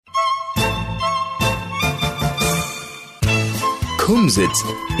Kumzits.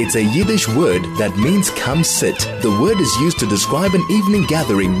 It's a Yiddish word that means come sit. The word is used to describe an evening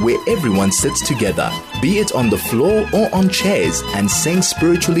gathering where everyone sits together, be it on the floor or on chairs, and sing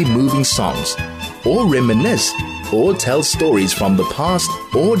spiritually moving songs, or reminisce, or tell stories from the past,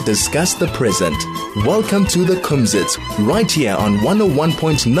 or discuss the present. Welcome to the Kumzits, right here on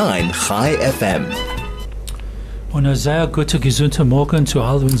 101.9 Chai FM. Und ein sehr guter, gesunder Morgen zu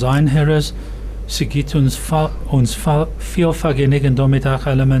all uns Einherres. Sie gibt uns viel Vergnügen, damit auch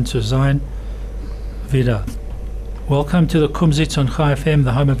Element zu sein. Wieder. Welcome to the Kumzits on Chai FM,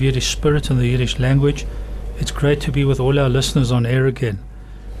 the home of Yiddish spirit and the Yiddish language. It's great to be with all our listeners on air again.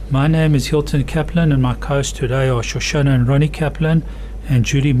 My name is Hilton Kaplan, and my co-hosts today are Shoshana and Ronnie Kaplan and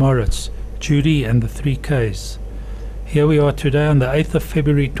Judy Moritz. Judy and the 3 Ks. Here we are today on the 8th of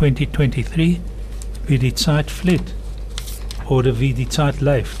February 2023. Wie die Zeit fliegt. Oder wie die Zeit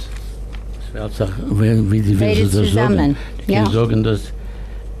läuft. Wie die beide zusammen. Wir sagen das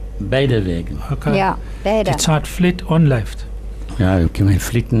beide Wegen. Okay. Ja, beide. Die Zeit fliegt und läuft. Ja, kann man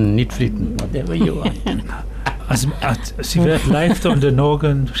flitten, nicht flitten. Whatever you want. Also, sie wird läuft und der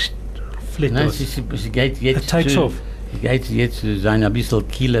Morgen fliegt Nein, aus. sie geht jetzt It takes off. Geht jetzt zu sein, ein bisschen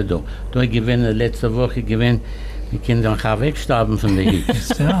Kieler da. Da gewinne letzte Woche die Kinder gaan wegsterben von der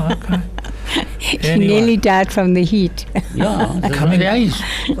Hitze. Yeah, okay. She nearly died from the heat. Ja, Coming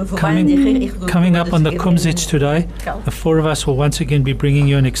up on the Kumzits today, the 4 of us will once again be bringing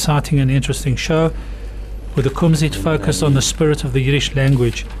you an exciting and interesting show with a Kumzit focus on the spirit of the Yiddish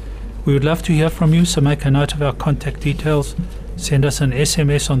language. We would love to hear from you, so make a note of our contact details. Send us an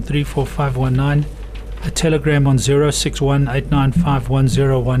SMS on 34519, a telegram on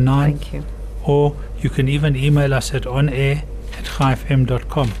 061-895-1019. Thank you. Or you can even email us at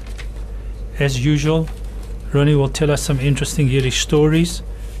onair@chaifm.com. As usual, Ronnie will tell us some interesting Yiddish stories,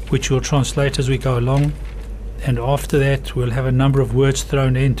 which we'll translate as we go along. And after that, we'll have a number of words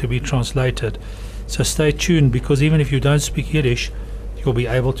thrown in to be translated. So stay tuned, because even if you don't speak Yiddish, you'll be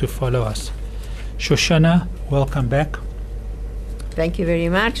able to follow us. Shoshana, welcome back. Thank you very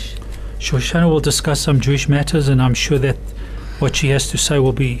much. Shoshana will discuss some Jewish matters, and I'm sure that what she has to say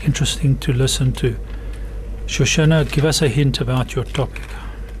will be interesting to listen to. Shoshana, give us a hint about your topic.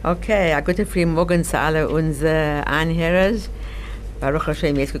 Okay, a gute früh morgen zu alle unsere Anhörers. Baruch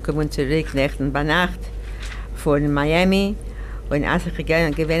Hashem, jetzt gekommen zurück bei Nacht von Miami. Und als ich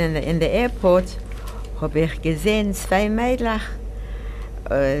gegangen bin in der Airport, habe ich gesehen 2 Mädchen.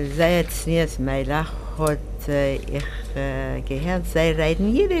 Sehr zniers Mädchen hat ich gehört, sie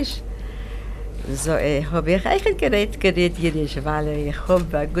reden Jiddisch. So habe ich eigentlich geredet Jiddisch, weil ich habe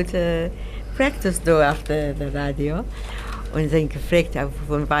eine gute Practice da auf der Radio. Und sie haben gefragt,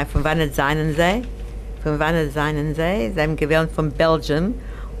 von wann seien sie? Von wann seien sie? Sie haben gewählt von Belgium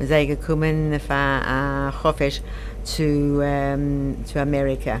und sie sind gekommen von Hoffisch zu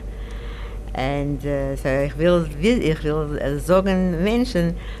Amerika. Und so ich will sagen,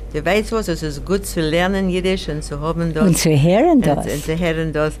 Menschen, du weißt was, es ist gut zu lernen Jiddisch und zu haben das. Und zu hören das. Und zu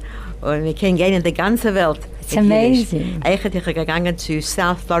hören das. Und wir können gehen in die ganze Welt. It's amazing. Eigentlich bin ich gegangen zu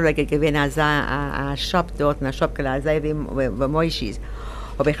South Florida, gewesen ein Shop dort, ein Shop gelassen, wie Moishis.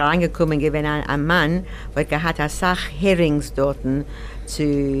 Habe ich reingekommen, gewesen ein Mann, der hat eine Sache Herrings dort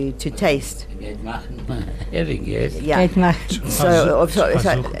zu taste. Geht machen. Hering, yes. Ja. Geht machen. So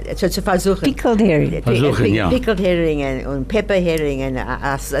zu versuchen. Pickled herring. Versuchen, ja. Pickled Heringen und Pepperheringen,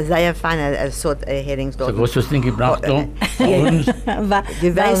 sehr feine Sort Herrings dort. So, was hast du denn gebracht da? Weil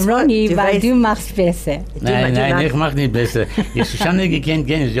Ronnie, weil du machst besser. Nein, ich mach nicht besser. Ich habe schon nicht gekannt,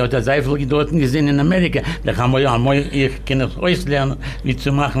 sie hat sehr viel dort gesehen in Amerika. Da kann man ja mal, ich kann es euch lernen, wie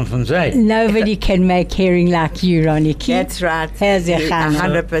zu machen von sei. Nobody can make herring like you, Ronnie. That's right.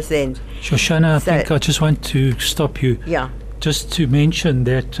 100%. Shoshana, I think I just want to stop you. Yeah. Just to mention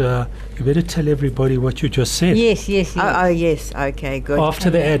that you better tell everybody what you just said. Yes. Oh, yes. Okay, good.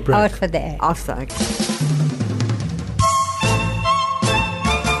 After the ad break. After the ad. After. Okay.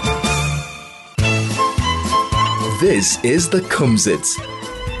 This is the Kumzits.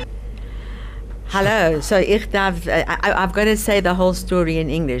 Hello. So I've got to say the whole story in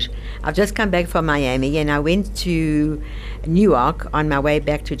English. I've just come back from Miami and I went to Newark on my way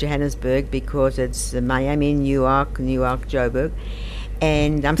back to Johannesburg because it's Miami, Newark, Joburg.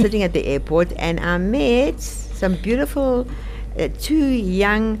 And I'm sitting at the airport and I met some beautiful 2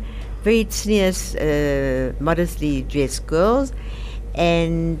 young, very serious, modestly dressed girls.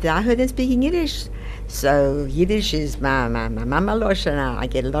 And I heard them speaking Yiddish. So Yiddish is my mama losh, and I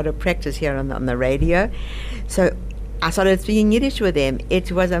get a lot of practice here on the radio. So I started speaking Yiddish with them.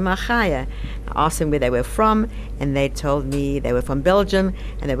 It was a machaya. I asked them where they were from, and they told me they were from Belgium,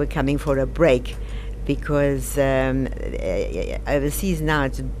 and they were coming for a break because overseas now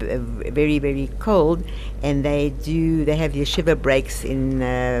it's very, very cold, and they have yeshiva breaks in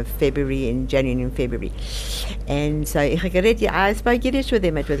January and February. And so I spoke Yiddish with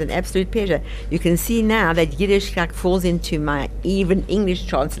them. It was an absolute pleasure. You can see now that Yiddish falls into my even English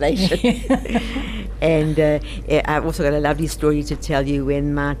translation. And I've also got a lovely story to tell you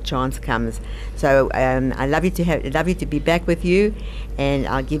when my chance comes. So I love you to be back with you, and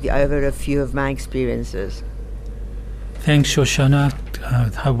I'll give you over a few of my experiences. Thanks, Shoshana.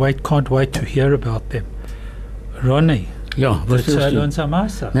 Can't wait to hear about them. Ronnie, Ja, was erzähl ist uns am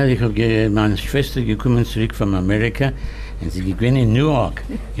Meister. Na, ich habe meine Schwester gekommen zurück von Amerika und sie gewinnt in New York.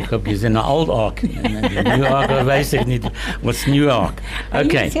 Ich habe gesehen eine Old York. In New York weiß ich nicht, was New York.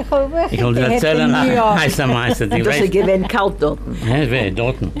 Okay. Ich will erzählen, heißt der Meister. Das ist gewinnt kalt dort. Ja,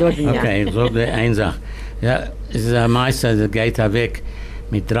 dort. Okay, ich sage dir eine Sache. Ja, es ist ein Meister, der geht da weg.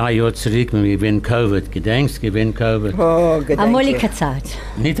 Mit 3 Jahren zurück, wir gewinnen Covid. Gedenkst, gewinnen Covid. Oh, gedenke. Amalige Zeit.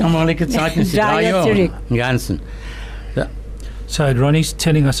 Nicht amalige Zeit, es ist 3 Jahre. zurück. Im Ganzen. So Ronnie's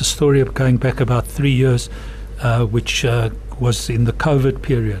telling us a story of going back about 3 years, which was in the COVID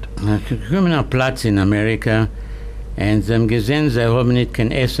period. Wir kommen auf Platz in Amerika und sie haben gesehen, sie haben nicht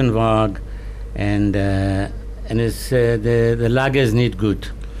kein Essenwagen und die Lage ist nicht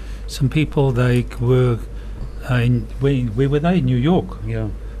gut. Some people, they were where were they? In New York. Ja.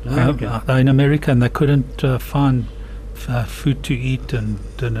 In America, and they couldn't find food to eat, and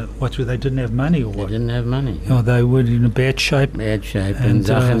they didn't have money or They what? didn't have money. Yeah, they were in a bad shape. Bad shape And, und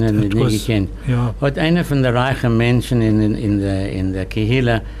Sachen it nicht was- gekannt. Yeah. Hat einer von den reichen Menschen in der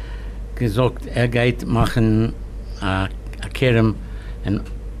Kehila gesagt, geht machen a Kerem und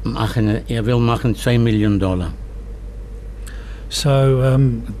will machen $2 million. So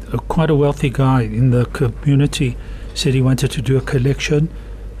quite a wealthy guy in the community said he wanted to do a collection.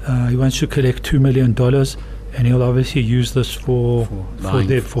 He wants to collect $2 million, and he'll obviously use this for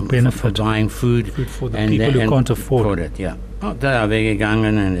benefit. For buying food. Food for the people who can't afford it. Ja. Da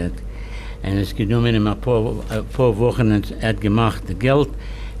weggegangen und es genommen ihm ein paar Wochen und er hat gemacht Geld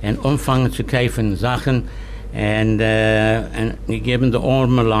und angefangen zu kaufen Sachen und gegeben der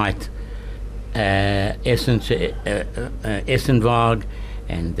armen Leute Essenwagen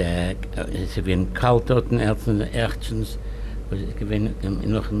und sie werden kalt dort erstens,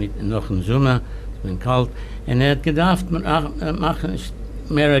 noch im Sommer, es wird kalt und er hat gedacht, machen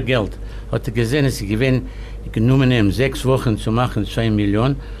mehr Geld. Hat er gesehen, dass sie gewinnen, genommen haben 6 Wochen zu machen, 2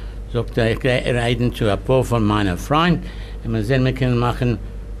 Millionen, sagt er, ich gehe reiten zu ein paar von meinen Freunden und wir sehen, wir können machen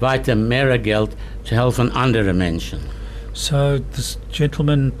weiter mehr Geld zu helfen anderen Menschen. So this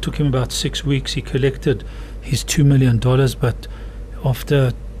gentleman took him about 6 weeks. He collected his $2 million, but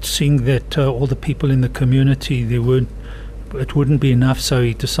after seeing that all the people in the community, it wouldn't be enough, so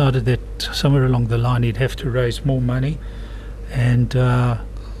he decided that somewhere along the line he'd have to raise more money, and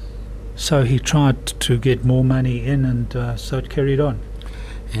so he tried to get more money in, and so it carried on.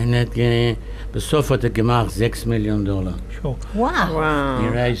 Und besuf hat er gemacht $6 Million. Sure. Wow. He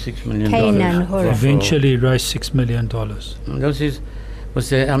raised $6 million. Keinen Horror. Eventually raised $6 million. Und das ist,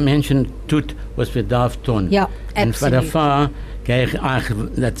 was ein Menschen tut, was wir darf tun. Ja, Und für der absolut. Fall gehe ich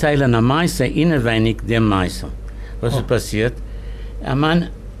erzählen am Meister, innerwenig dem Meister. Was ist passiert? Ein Mann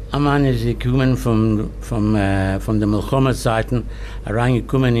ist gekommen von den Milchoma-Zeiten,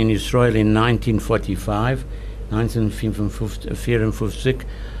 reingekommen in Israel in 1954,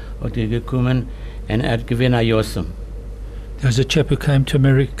 hat er gekommen und er hat gewonnen an Yosem. There was a chap who came to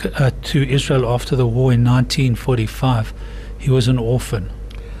to Israel after the war in 1945. He was an orphan.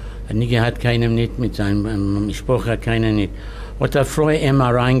 Er hat keinen nicht mit seinem Spruch, keinen nicht. Hat eine Frau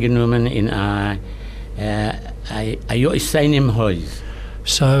immer reingenommen in seinem Haus.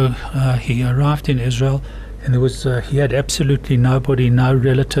 So he arrived in Israel, and there was he had absolutely nobody, no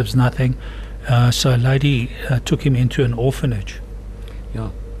relatives, nothing. So a lady took him into an orphanage.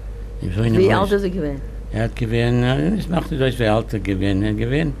 Ja. Wie alt ist er gewesen? Er hat gewonnen, ich machte das, wie alt er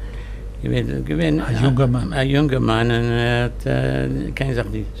gewonnen. Ein junger Mann. Ein junger Mann, und er hat, keine Sache,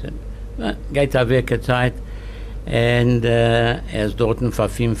 geht da weg der Zeit. Und er ist dort vor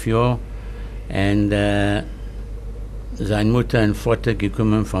 5 Jahren. Und seine Mutter und Vater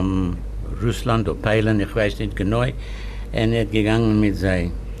gekommen von Russland oder Polen, ich weiß nicht genau. Und er hat gegangen mit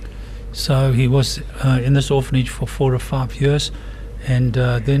sei. So he was in this orphanage for 4 or 5 years, and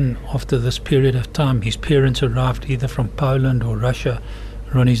then after this period of time, his parents arrived either from Poland or Russia.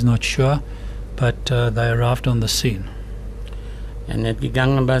 Ronnie's not sure, but they arrived on the scene. Und er hat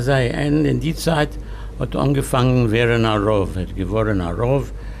gegangen bei sei. Und in die Zeit hat er angefangen, während er Rauf. Er hat geworden ein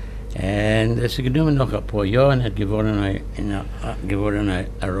Rauf. Und es ist genommen noch ein paar Jahre und hat geworden ein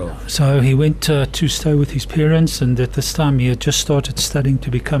Rav. So he went to stay with his parents, and at this time he had just started studying to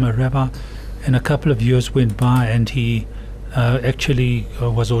become a rabbi, and a couple of years went by and he actually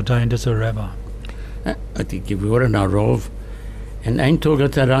was ordained as a rabbi. Hat geworden ein Rav. Und ein Tag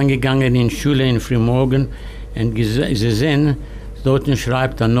hat reingegangen in die Schule in Frühmorgen und sie sehen, dort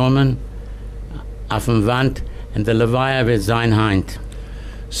schreibt der Namen auf der Wand und der Levaya wird sein Heint.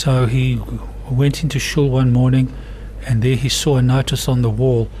 So he went into shul one morning, and there he saw a notice on the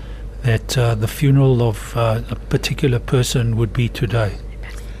wall that the funeral of a particular person would be today.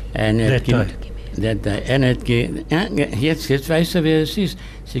 And That day. Jetzt weißt du, wie es ist.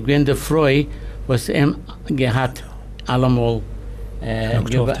 Sie gewinnen der Freu, was gehabt allemal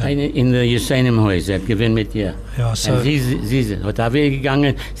in der Jesenim-Häuser, gewinnt mit ihr. Yeah, so Und sie hat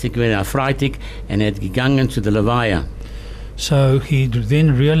weggegangen, sie gewinnen am Freitag und hat gegangen zu der Levaya. So he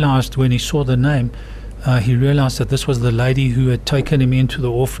then realized, when he saw the name, he realized that this was the lady who had taken him into the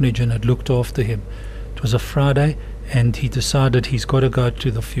orphanage and had looked after him. It was a Friday, and he decided he's got to go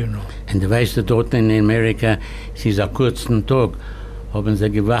to the funeral. Und du weißt, dort in Amerika, es ist ein kurzen Tag, haben sie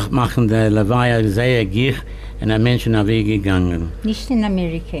gemacht, machen der Levaya sehr gier und ein Mensch nach weggegangen. Nicht in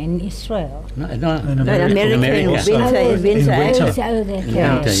Amerika, in Israel. No, In America, America. in winter.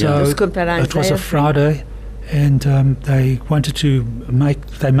 Yeah. So Das kommt daran, it was sehr a Friday, and they wanted to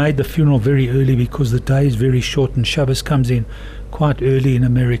they made the funeral very early because the day is very short and Shabbos comes in quite early in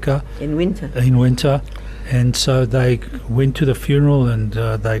America in winter. in winter, and so they went to the funeral and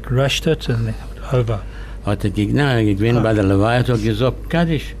they rushed it and over. Hat gewinnt bei der Levaya, hat gesagt,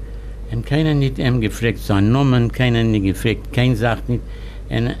 Kaddish. Und keiner nicht gefragt seinen Namen, keiner nicht gefragt, kein sagt nicht.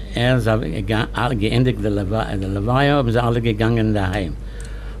 Und ist geendigt der Levaya, haben sie alle gegangen daheim.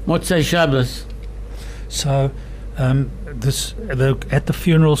 Motzei Shabbos. So at the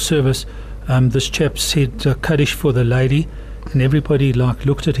funeral service, this chap said Kaddish for the lady, and everybody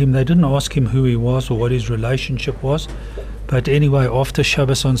looked at him. They didn't ask him who he was or what his relationship was, but anyway, after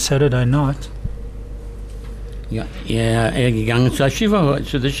Shabbos on Saturday night, Ja, gegangen zu der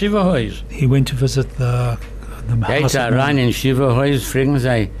Shiva-Haus. he went to visit the Geht house. rein in Shiva-Haus, fragen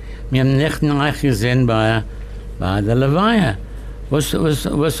sie, wir haben nicht noch gesehen bei der Levaya. Was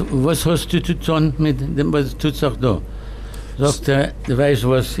hast du zu tun mit dem, was tut sich da? Sagt du weißt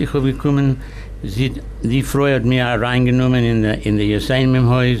was, ich habe gekommen, die Frau hat mir reingenommen in der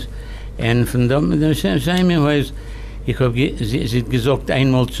Jesenim-Haus, und von dem Jesenim-Haus, sie hat gesagt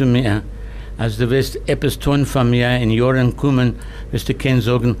einmal zu mir, als du wirst etwas tun von mir in Jahren kommen, wirst du können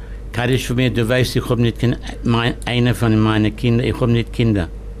sagen, Kaddish für mich, du weißt, ich habe nicht eine von meinen Kindern, ich habe nicht Kinder.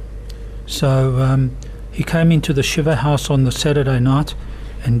 So he came into the Shiva house on the Saturday night,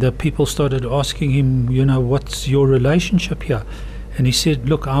 and the people started asking him, what's your relationship here? And he said,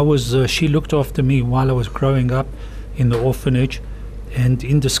 look, she looked after me while I was growing up in the orphanage, and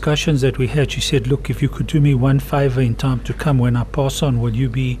in discussions that we had, she said, look, if you could do me one favor in time to come when I pass on, will you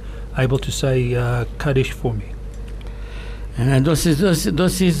be able to say Kaddish for me? Das ist es.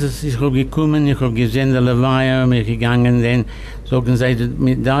 Ich habe gekommen, ich habe gesehen, der Levaya, mir gegangen, dann sagen sie,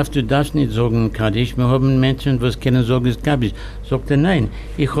 du darfst nicht sagen Kaddish, wir haben Menschen, die können sagen Kaddish. Sagt er, nein,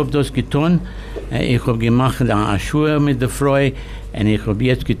 ich habe das getan, ich habe gemacht eine Schuhe mit der Frau, und ich habe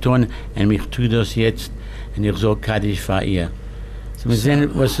jetzt getan, und ich tue das jetzt, und ich sage Kaddish für ihr. So, wir sehen,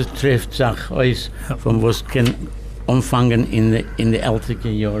 was es trifft, sich aus, von was kann umfangen in the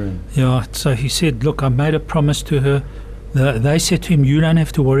älteren Jahren. Yeah, so he said, look, I made a promise to her. They said to him, you don't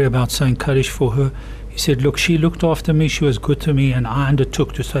have to worry about saying Kaddish for her. He said, look, she looked after me, she was good to me, and I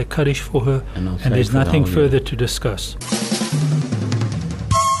undertook to say Kaddish for her, and there's nothing further to discuss.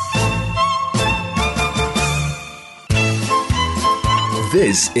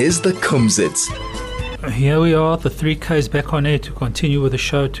 This is the Kumzits. Here we are, the 3Ks back on air to continue with the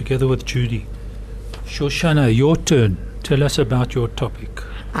show together with Judy. Shoshana, your turn. Tell us about your topic.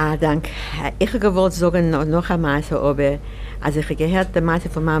 Danke. Ich wollte sagen noch einmal, aber als ich gehört der Maße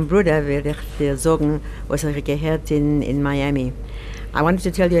von meinem Bruder, werde ich dir sagen, was ich gehört in Miami. I wanted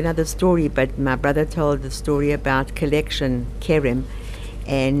to tell you another story, but my brother told the story about collection, Kerem,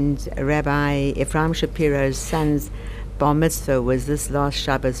 and Rabbi Ephraim Shapiro's son's bar mitzvah was this last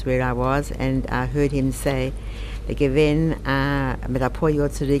Shabbos where I was, and I heard him say, gewinn mit ein paar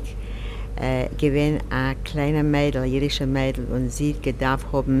Jahren zurück, gewinn ein kleiner Mädel, jüdische Mädel, und sie gedarf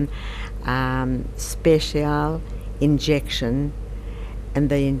haben special injection, and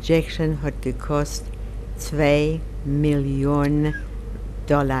the injection hat gekostet $2 million.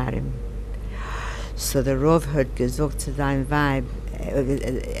 So the Rav hat gesagt zu seinem Weib,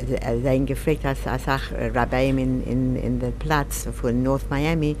 sein gefragt, als Rabbeim in der Platz von North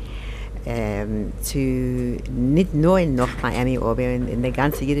Miami, nicht nur in North Miami, aber in der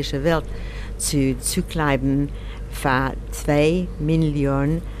ganzen jüdischen Welt, zu kleiben für $2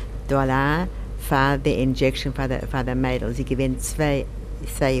 Millionen für die Injection für die Mädel. Sie gewinnt 2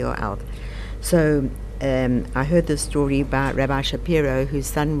 Jahre alt. So I heard the story about Rabbi Shapiro, whose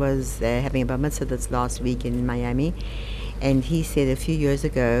son was having a bar mitzvah this last week in Miami, and he said a few years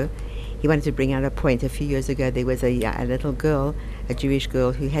ago, he wanted to bring out a point. A few years ago, there was a little girl, a Jewish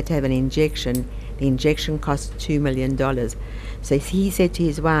girl, who had to have an injection. The injection cost $2 million. So he said to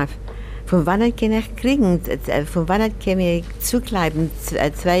his wife, von wann kann ich kriegen, von wann kann ich zukleiben,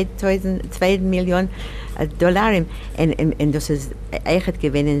 $2 Millionen. Und das ist echt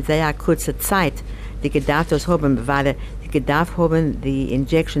gewesen in sehr kurzer Zeit. Die gedarf das haben, weil die gedarf haben die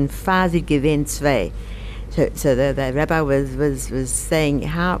Injection quasi gewinnt 2. So the rabbi was saying,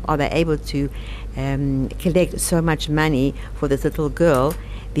 how are they able to collect so much money for this little girl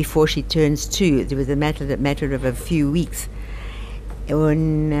before she turns 2? It was a matter of a few weeks.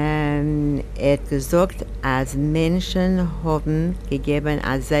 Und hat gesagt, als Menschen haben gegeben,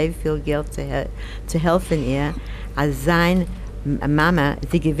 als sehr viel Geld zu helfen ihr, als sein Mama,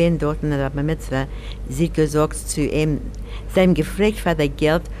 sie gewinnt dort in der Bar Mitzvah, sie hat gesagt zu ihm, sie haben gefragt für das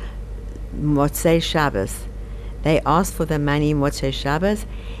Geld Motzei Shabbos. They asked for the money Motzei Shabbos,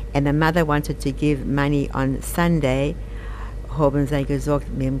 and the mother wanted to give money on Sunday. Haben sie gesagt,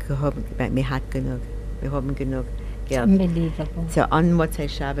 wir haben genug Geld. Unbelievable. So on Motzei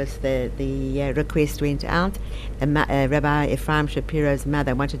Shabbos, the request went out. Rabbi Ephraim Shapiro's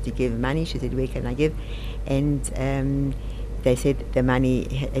mother wanted to give money. She said, where can I give? And they said the money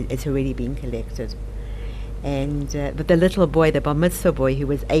it's already been collected. And but the little boy, the bar mitzvah boy, who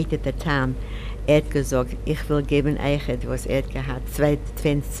was 8 at the time, hat gesagt, ich will geben euch, was gehabt,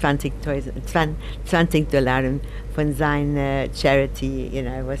 $20 von seiner charity, you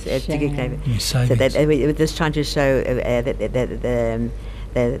know, was gegeben. So that we're just trying to show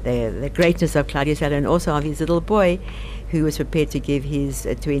the greatness of Claudius Eller, and also of his little boy, who was prepared to give his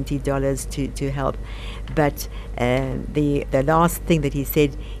 $20 to help. But the last thing that he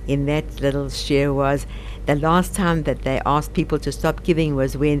said in that little share was, the last time that they asked people to stop giving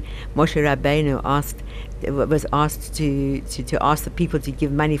was when Moshe Rabbeinu was asked to ask the people to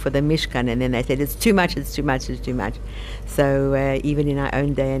give money for the Mishkan, and then they said, it's too much. So even in our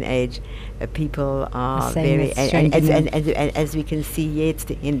own day and age, people are very, and as we can see jetzt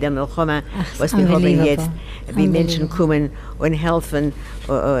in der Milchoma, was wir haben jetzt, wie Menschen kommen und helfen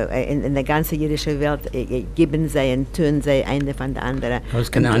in der ganzen jüdischen Welt, geben sie und tun sie eine von der anderen.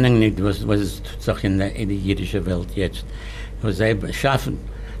 Was keine Ahnung nicht, was ist doch in der jüdischen Welt jetzt. Was sie schaffen,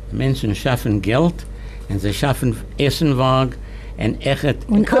 Menschen schaffen Geld, und sie schaffen Essenwagen und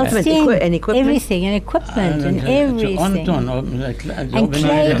equipment, everything, and equipment and everything. And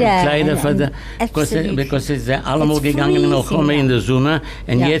Kleider für die, because sie sind allemal gegangen noch in der Sommer,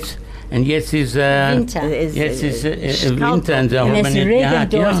 und jetzt ist Winter. Jetzt ist Winter, und da haben wir nicht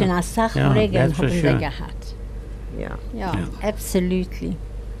gehabt. Dort in Regen haben sie gehabt. Ja, absolutely.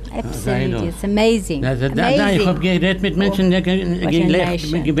 Absolutely, it's amazing. Ich habe geredet mit Menschen, die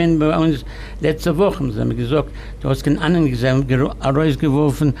gewinnen bei uns letzte Woche. Sie haben gesagt, du hast keinen anderen gesagt,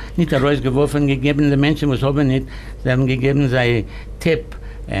 nicht herausgeworfen, gegebene Menschen, was haben nicht. Sie haben gegeben, sei Tipp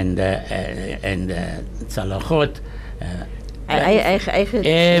und Zalachot.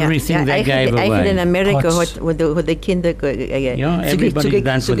 Everything they gave away. In America, wo die Kinder everybody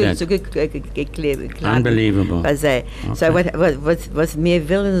done for that. Unbelievable. So was wir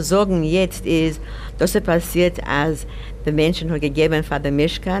wollen sagen jetzt ist, dass es passiert, als die Menschen haben gegeben von der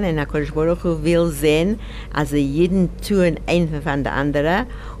Mishkan, und HaKadosh Baruch Hu will sehen, als jeden tun ein von der anderen,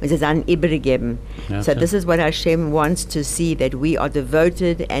 und sie sind übergeben. So this is what Hashem wants to see, that we are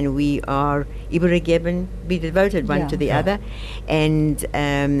devoted and we are übergeben, be devoted one to the other, and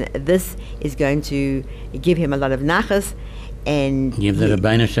this is going to give him a lot of nachas. And give the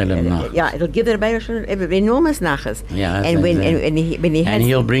Rabbeinu Shalom nach. Yeah, it'll give the Rabbeinu Shalom enormous nachas. Yeah, and when he has, and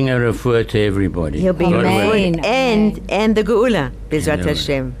he'll bring a refuah to everybody. He'll bring a refuah and the Geula, Bezrat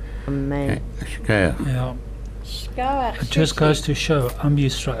Hashem. Amen. Yeah. It just goes to show, Am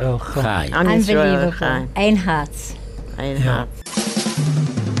Yisrael Chai. Unbelievable. Ein Herz. Ein Herz.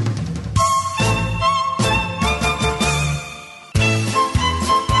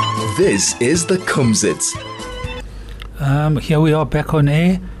 This is the Kumzits. Here we are back on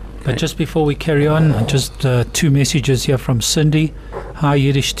air, but just before we carry on, just 2 messages here from Cindy. Hi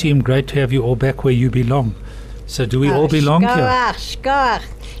Yiddish team, great to have you all back where you belong. So do we all belong here?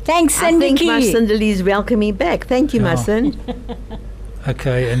 Thanks, Cindy. I think my Cindy is welcoming back. Thank you, my son.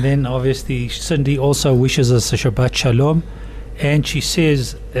 Okay, and then obviously Cindy also wishes us a Shabbat Shalom, and she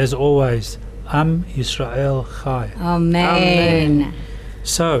says, as always, Am Yisrael Chai. Amen.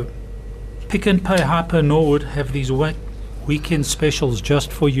 So, Pick n Pay Hyper Norwood have these weekend specials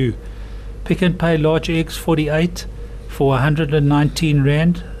just for you. Pick n Pay large eggs 48 for 119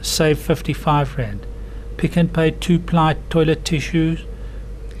 Rand, save 55 Rand. Pick n Pay 2-ply toilet tissues,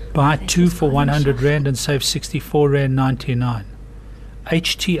 buy 2 for 100 Rand and save 64 Rand 99.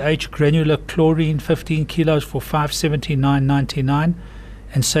 HTH granular chlorine 15 kilos for 579.99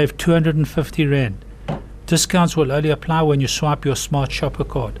 and save 250 Rand. Discounts will only apply when you swipe your smart shopper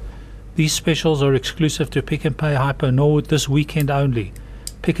card. These specials are exclusive to Pick n Pay Hyper Norwood this weekend only.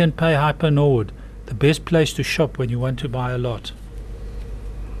 Pick n Pay Hyper Norwood, the best place to shop when you want to buy a lot.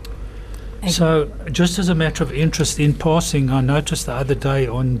 So, just as a matter of interest in passing, I noticed the other day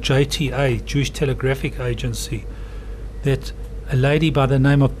on JTA, Jewish Telegraphic Agency, that a lady by the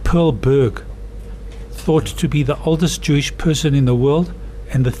name of Pearl Berg, thought to be the oldest Jewish person in the world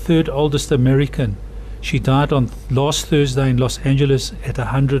and the third oldest American. She died on last Thursday in Los Angeles at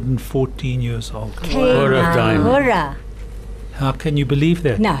 114 years old. Hurrah. How can you believe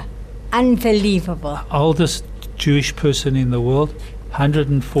that? No, unbelievable. Oldest Jewish person in the world,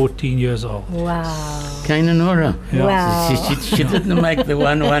 114 years old. Wow. Keine Nora. Yeah. Wow. She didn't make the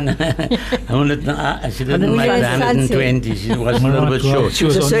she didn't make the 120. She was a little bit short. She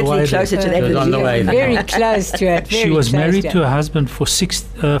was on the certainly way closer there. to that She was on the way there. Very close to it. She was married to her husband for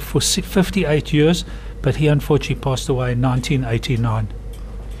 58 years, but he unfortunately passed away in 1989.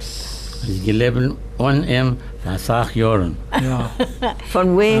 She's 11 on Sach Jahren. Yeah.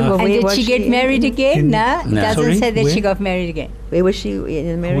 From where? And did was she get married again? No, it No. doesn't Sorry, say that where? she got married again. Where was she? In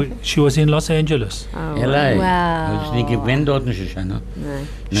America? She was in Los Angeles. Oh, LA. Wow. She went dort nicht schon, ne? No.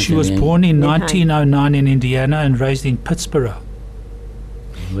 She was born in 1909 in Indiana and raised in Pittsburgh.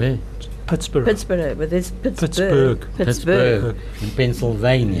 Where? Pittsburgh. Pittsburgh, but it's Pittsburgh. Pittsburgh. In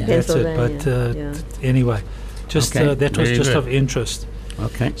Pennsylvania. Yeah. That's it. But Pennsylvania, anyway, just Okay, that was very just good. of interest.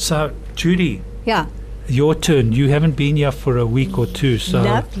 Okay. So, Judy, Yeah. your turn. You haven't been here for a week or two, so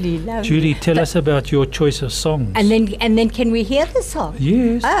Lovely. Judy, tell us about your choice of songs. And then can we hear the song?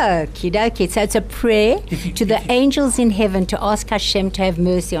 Yes. Okie dokie. So it's a prayer to the angels in heaven to ask Hashem to have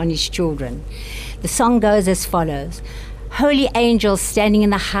mercy on his children. The song goes as follows. Holy angels standing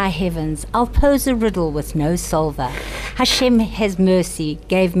in the high heavens, I'll pose a riddle with no solver. Hashem has mercy,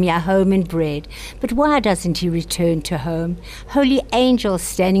 gave me a home and bread, but why doesn't he return to home? Holy angels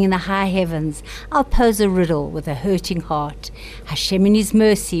standing in the high heavens, I'll pose a riddle with a hurting heart. Hashem in his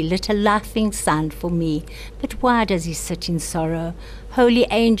mercy lit a laughing sun for me, but why does he sit in sorrow? Holy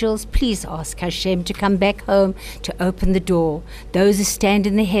angels, please ask Hashem to come back home to open the door. Those who stand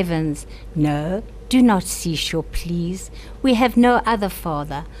in the heavens, no, do not cease your pleas. We have no other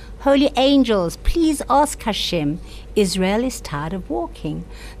Father. Holy angels, please ask Hashem. Israel is tired of walking.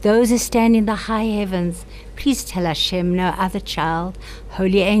 Those who stand in the high heavens, please tell Hashem no other child.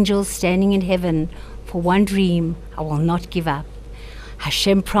 Holy angels standing in heaven, for one dream I will not give up.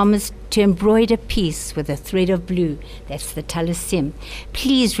 Hashem promised to embroider peace with a thread of blue. That's the Talisim.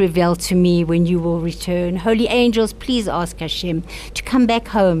 Please reveal to me when you will return. Holy angels, please ask Hashem to come back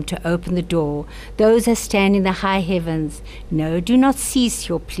home to open the door. Those that stand in the high heavens, no, do not cease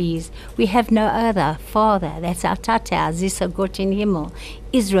your pleas. We have no other Father. That's our Tata, our Zisa Gott in Himmel.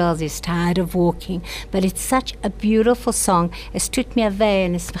 Israel is tired of walking, but it's such a beautiful song. Es tut mir weh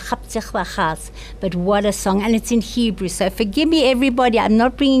and es verhabt sich wachas. But what a song, and it's in Hebrew. So forgive me, everybody. I'm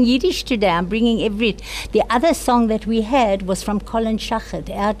not bringing Yiddish today. I'm bringing Ivrit. The other song that we had was from Colin Shachert.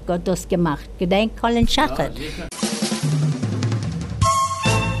 Hat Gott das gemacht. Gedenk Colin Shachert.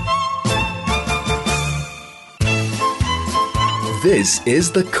 This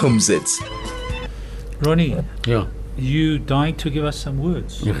is the Kumzits. Ronnie, Ja. you dying to give us some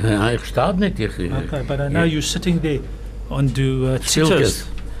words. Ich start nicht. Okay, but I know you're sitting there on the Spilkes.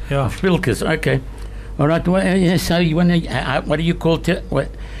 Yeah. Spilkes, okay. All right, well, so you want to, what do you call,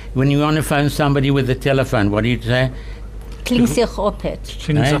 when you want to phone somebody with the telephone, what do you say? Klingt sich opet.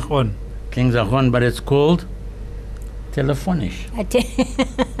 Klingt sich on. Klingt sich on, but it's called telephonisch.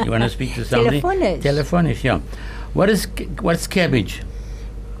 You want to speak to somebody? Telefonisch. Telefonisch, yeah. What's cabbage?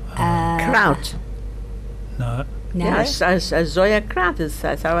 Kraut. No. No. Yes, Zoya Kraut is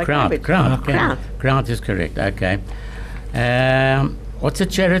sauerkraut. Kraut. Kraut. Kraut is correct, okay. What's a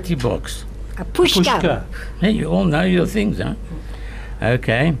charity box? A pushka. Pushka. Hey, you all know your things, huh?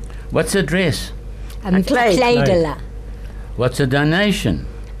 Okay. What's a dress? A kleid. Kleidela. What's a donation?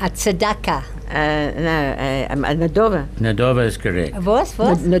 A tzedakah. Nadova. Nadova is correct. Was?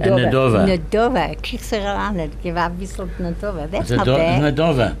 Nadova. Nadova. Ik kreeg ze aan het. Give a whistle Nadova. That's not Nado- bad.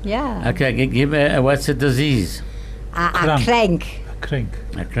 Nadova. Yeah. Okay, give what's the disease? A Krank. crank.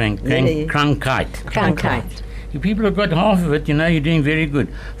 Krink. A Yeah. krankheit. Krankheit. You people have got half of it, you know, you're doing very good.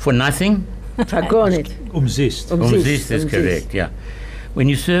 For nothing? Vergonnet. Umzist. Umzist is correct, yeah. When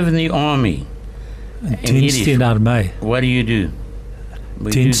you serve in the army, Dienst Yiddish. in Armee. what do?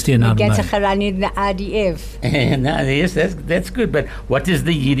 Dienst in Je gaat Armee. zich eraan in de ADF. No, yes, that's good. But what is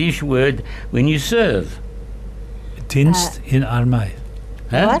the Yiddish word when you serve? Dienst in Armee.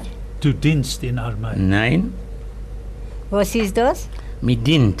 Huh? What? Du dienst in Armee. Nein, Was is das?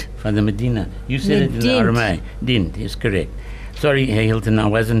 midint from the Medina. You said it in the Midint. Aramaic. Dint is correct. Sorry, Hilton, I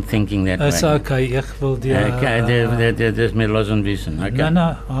wasn't thinking that That's way. okay, ich will dir... Okay, das mir losen wissen. Okay.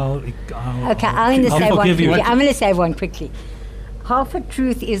 No, Okay, I'm going to I'll say one forgive you. quickly. I'm going to say one quickly. Half a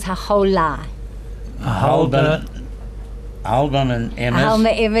truth is a whole lie. Halbe, Album and Emma's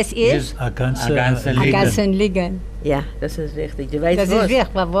Halme Emes is a ganze... a ganze a Liga. ganzen liegen. Ja, das ist richtig. Du weißt Das was? ist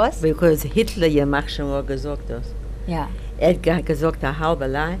wirklich, was? Because Hitler ja mach schon mal gesagt das. Ja, Er hat gesagt, eine halbe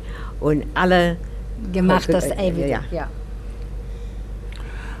Lei und alle... gemacht das Ja. ewig. Ja.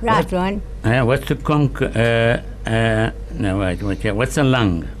 Right, Ron. What's the no, wait, yeah. What's a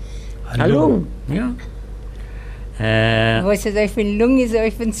lung? Hallo. Yeah. Was ist auf den Lungen, ist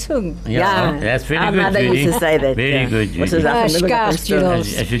auf den Zungen. Yeah. That's very Our good, mother Judy. used to say that. Very yeah. good, Was Judy. is that? Scarf,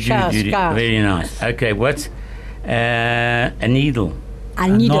 Jules. As you do, Scarf, Judy. scarf. Very nice. Okay, what's a needle? A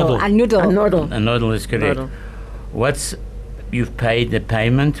needle, noddle. a noodle. A noddle. A noddle is correct. Noddle. What's you've paid the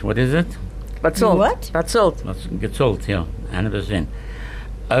payment? What is it? Batzelt. What? Batzelt. What's gezahlt? Yeah, 100%.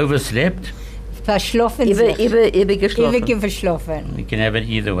 Overslept. Verschlafen sich. Ewig geschlafen. Ewig verschlafen. You can have it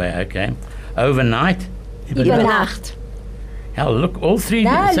either way. Okay. Overnight. Über Nacht. Hell, look, all three.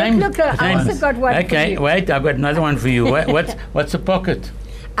 No, same, look, I same. also got one for Okay, you. wait, I've got another one for you. What's a pocket?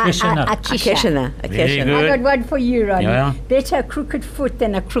 A Kishener. A kisha. Keshena. A Very Keshena. good. I got one for you, Ronnie. Yeah. Better a crooked foot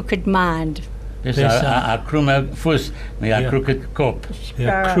than a crooked mind. Yes, Besser. a krumme Fuß mit a Ja. crooked Kopf.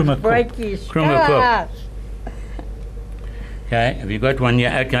 Ja, krumme Kopf. Breakish. Krumme Kopf. Okay, have you got one?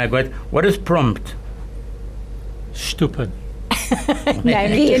 Yeah, okay, I got. What is prompt? Stuppen.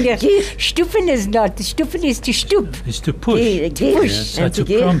 Nein, Stufen is not. Stufen is to stoop. Is to push. Push. So And to to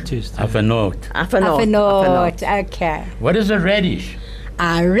give. prompt is to... Afternoot. Afenot. Okay. What is a radish?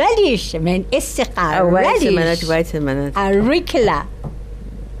 A radish. Men is zich a Oh, wait a minute, radish. wait a minute. A ricula.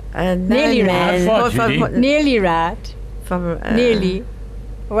 Nearly right. What, Judy? Nearly right. Nearly.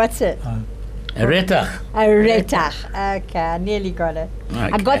 What's it? A retach. A retach. Okay, I nearly got it.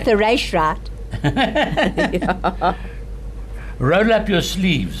 I got Okay. the race right. Roll up your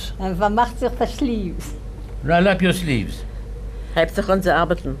sleeves. En wat macht sich the sleeves? Roll up your sleeves. Hebt zich onze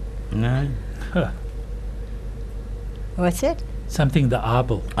arbeiten. No. What's it? Something the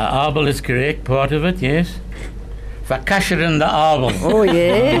arbel. Arbel is correct, part of it, yes. Verkascheren the arbel. Oh,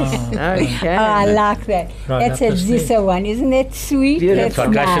 yes. Okay. Oh, I like that. Right That's up a the sleeve. zissa one. Isn't that sweet? Beautiful.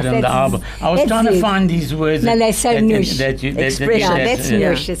 That's nice. Verkascheren the That's- arbel. I was that's trying to it. find these words. No, they're so nush. Expression. Yeah, that's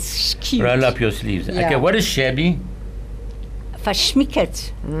Yeah. nush. It's cute. Roll up your sleeves. Yeah. Okay, what is shabby?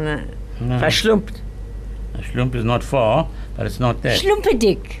 Verschmickert. Nee. No. Verschlumpt. A Schlump is not far, but it's not that.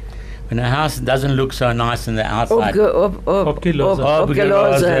 Schlumpedick. When a house doesn't look so nice on the outside. Opgelozen.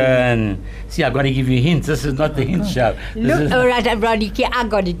 Opgelozen. See, I've got to give you hints. This is not the hint show. This Look, is- all right, Rodney, I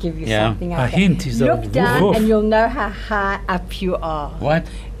got to give you Yeah. something. A okay. hint is a Look down woof. and you'll know how high up you are. What?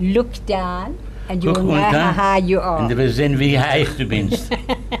 Look down and you'll Guck know how unter high you are. En we zijn wie heig du bist.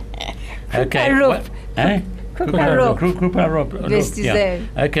 Okay. Krupa what- Eh? Krupa Krupa rob. This is it.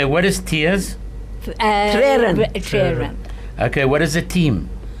 Okay, what is tears? Treren. Treren. Okay, what is a team?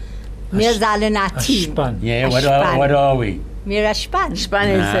 Wir sind ein A Team. span. Yeah, A what span. are we? Wir ein Spann.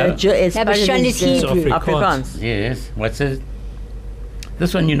 Spanisch. No. Is Ja, aber schon ist Hebrew. Afrikaans. Yes. What's it?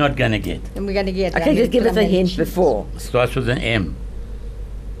 This one you're not going to get. And we're going to get Okay, just give us a hint before. Starts with an M.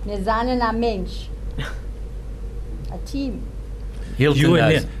 Wir sind ein Mensch. A team. Hilton You were,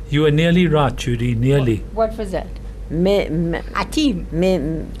 knows. you were nearly right, Judy, nearly. What was it? Me, A team.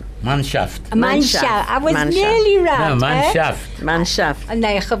 Mannschaft. A Mannschaft. I was Mannschaft. nearly right. No, Eh? Mannschaft. Mannschaft.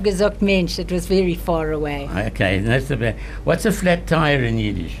 Nee, ich habe gesagt Mensch. It was very far away. Okay, that's the best. What's a flat tire in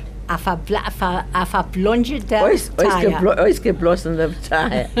Yiddish? A verblongeter Tire. Ausgeblossene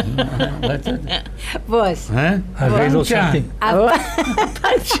Tire. What's it? Was? Huh? A little Puncture. something. A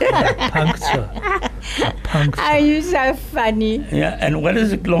puncture. A puncture. Are you so funny? Yeah, and what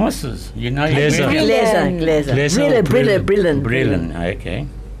is it? Glasses? You know, Gläser. you Gläser. Gläser Brille, or Brille, Brillen. Brilliant. Okay.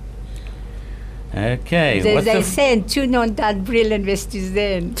 Okay. They say, tu non dat brillen, wirst du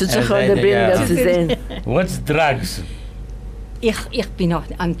sehen. Zu der Brille, das zu sehen. What's drugs? Ich bin noch,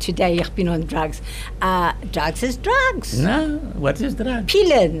 today ich bin on drugs. Drugs is drugs. No, what is drugs?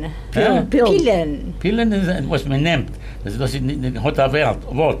 Pillen. Pillen. Pillen is, was man nimmt. Das ist hat ein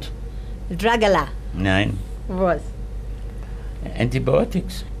Wort. Dragala. Nein. Was?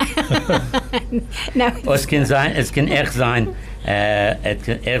 Antibiotics. No. Es kann echt sein,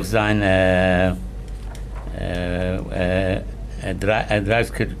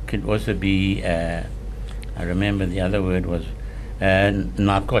 drugs could also be, I remember the other word was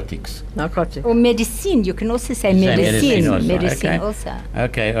narcotics. Narcotics. Or medicine. You can also say medicine also. Medicine Okay. also.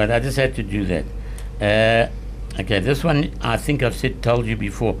 Okay, well, I just had to do that. Okay, this one I think I've told you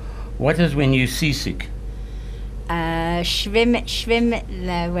before. What is when you're seasick? Schwimm,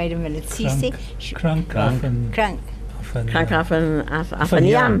 wait a minute, seasick. Krank. Auf Krank. Krank auf ein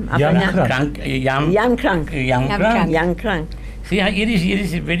Jam. Krank, Jam krank. krank. Jam krank. See, Yiddish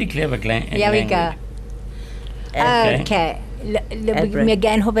is a very clever Here we go. Okay. Wir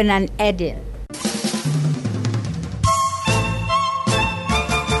gehen haben an Edel.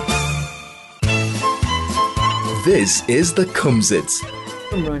 This is the Kumzits.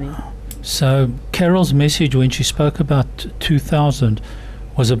 Ronnie. So Carol's message when she spoke about 2000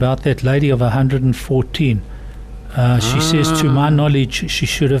 was about that lady of 114. She says, to my knowledge,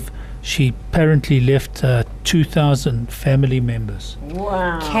 she apparently left 2,000 family members.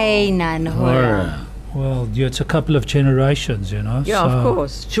 Wow. Canaan horror. Well, yeah, it's a couple of generations, you know. Yeah, so, of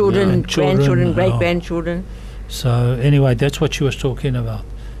course. Children, children, grandchildren, great-grandchildren. So anyway, that's what she was talking about.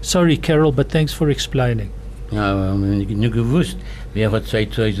 Sorry, Carol, but thanks for explaining. Ja, nur gewusst, wer hat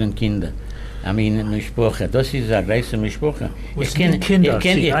 2000 Kinder. I mean, Mischproche, das ist eine große Mischproche. Was sind Kinder?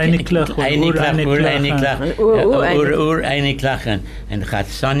 Einiglich und Ur-Einiglich and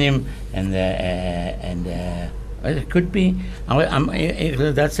Chatzanim and it could be,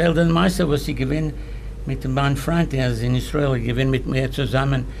 das selten Meister, was sie gewinnen mit dem Mann Frank, der ist in Israel, gewinnen mit mir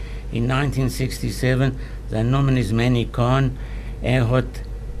zusammen in 1967. Sein Name ist Manny Cohen. Hat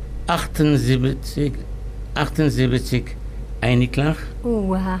 78 Einiglich.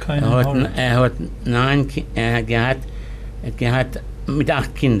 Wow. Hat gehabt mit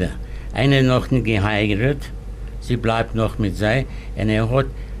 8 Kindern. Eine noch nicht geheiratet. Sie bleibt noch mit sei. Und hat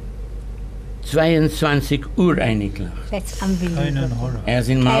 22 Einiglich. That's unbelievable. In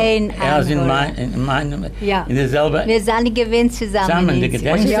derselbe. Wir sind gewinnt zusammen.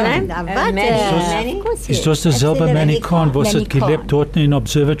 Ist das derselbe Manny Cohen, was hat gelebt dort in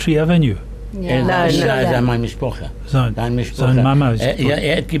Observatory Avenue? Nein, meine Sprache. Seine Mama ist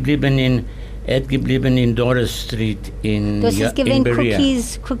hat geblieben in Doris Street in Das ist gewinnt Berea.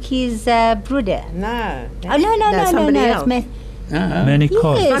 Cookies Bruder. No. No. Manny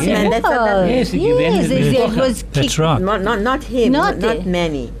Cohen. Yes, It was That's right. Not him. Not Not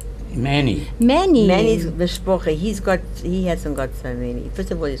many. Manny. Manny's besproche. He hasn't got so many.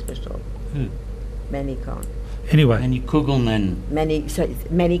 First of all, he's gestorben. Manny Cohen. Anyway. Manny Kugelman. Manny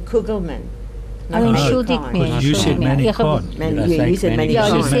Kugelman. Entschuldigt mich. You said Manny Cohen. You said Manny Ja,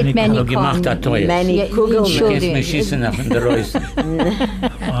 you Cohen. said Manny Gemacht hat teuer. Manny Du Kugelman. kannst mich schießen auf den Reus.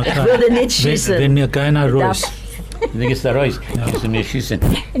 Ich würde nicht schießen. Wenn mir keiner Reus. Du gehst da raus, kannst du mich schießen.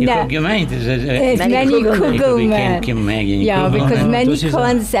 Ich No. hab gemeint, es ist It's Manny Kugelman. Ja, because Manny das ist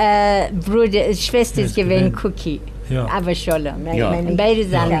Cohen's Bruder, Schwester ist gewinnt Cookie. Ja. Aber Sholem. Ja. Und beide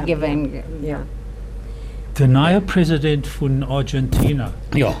sind gewinnt. Ja. Der neue Präsident von Argentina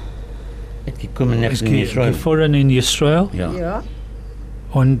Ja. Es gekommen ist nach in Israel. gefahren in Israel Ja.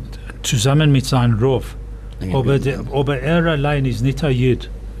 und zusammen mit seinem Ruf. Aber er allein ist nicht ein Jid.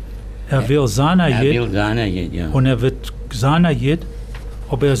 Er will sein Er Jid will seine, ja. und er wird sein Jid,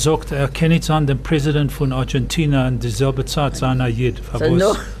 aber er sagt, er kann nicht sein, der Präsident von Argentina in derselben Zeit sein Jid. So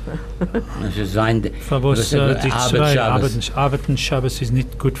noch. Es ist sein, Die zwei Arbeitschabbes. Arbeiten Shabbos ist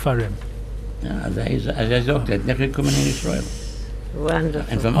nicht gut für ihn. Ja, also er sagt, er hat nicht gekommen in Israel. Wonderful.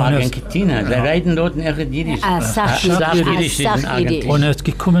 Und von Argentina, sie reden dort in Jiddisch. Jiddisch in Argentinien. Und er ist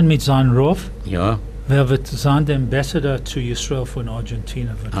gekommen mit seinem Ruf. Ja. Wer wird sein der Ambassador zu Israel von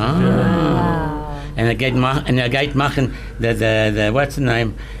Argentina? Und er geht machen, what's the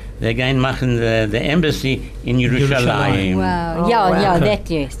name? They're going machen the embassy in Jerusalem. Wow. Ja, that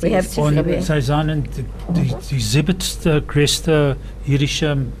yes. We have to Und sie sind die 7. größte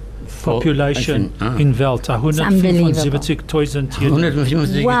jüdische Population in Welt. 175.000 Juden.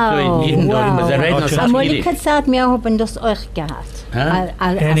 175 Wow. Jeden Tag. Sie reden aus Amalika sagt, wir haben das euch gehabt.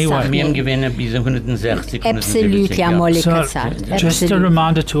 Anyway. Wir haben gewinnen bis 160, 170. Absolutely, Amalika sagt. Just a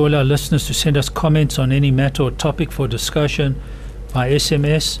reminder to all our listeners to send us comments on any matter or topic for discussion by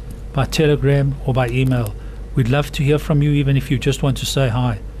SMS by telegram or by email. We'd love to hear from you, even if you just want to say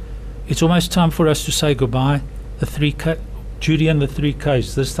hi. It's almost time for us to say goodbye. Judy and the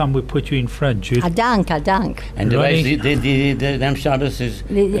 3Ks. This time we put you in front, Judy. Adank. And the way the Shabbos is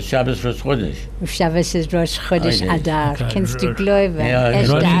Shabbos Rosh Chodesh. Shabbos is Rosh Chodesh Adar. Okay. Kennst du glauben? Ja,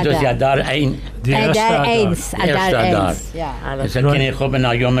 das Adar ein. Adar 1. Ja. Das kann ich haben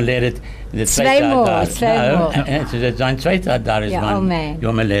nach Yom Leret. Zweimal. Es ist sein zweiter Adar ist man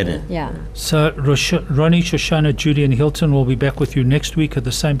Yom Leret. Ja. So Ronnie, Shoshana, Judy and Hilton will be back with you next week at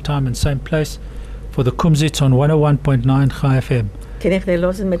the same time and same place for the Kumzits on 101.9 Chai FM.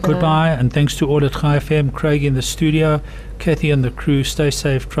 Goodbye, and thanks to all at Chai FM, Craig in the studio, Kathy and the crew. Stay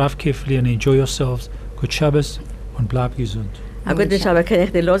safe, drive carefully and enjoy yourselves. Good Shabbos und bleib gesund. Guten Shabbat, kann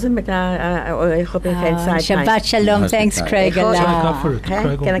ich dir losen mit ich habe keine Zeit. Shabbat Shalom, thanks Craig. Go for it,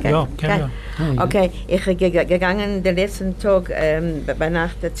 Craig. Ja, carry on. Okay, ich gegangen den letzten Tag bei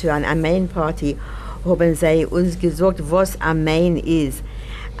Nacht zu einer Amen-Party, haben sie uns gesagt, was Amen ist.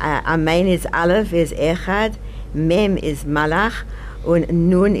 Amen ist Aleph, ist Echad, Mem ist Malach und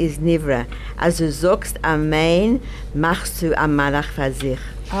Nun ist Nivra. Also sagst Amen, machst du am Malach für sich.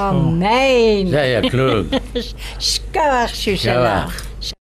 Amen. Sehr klug. Shkoach Shoshana.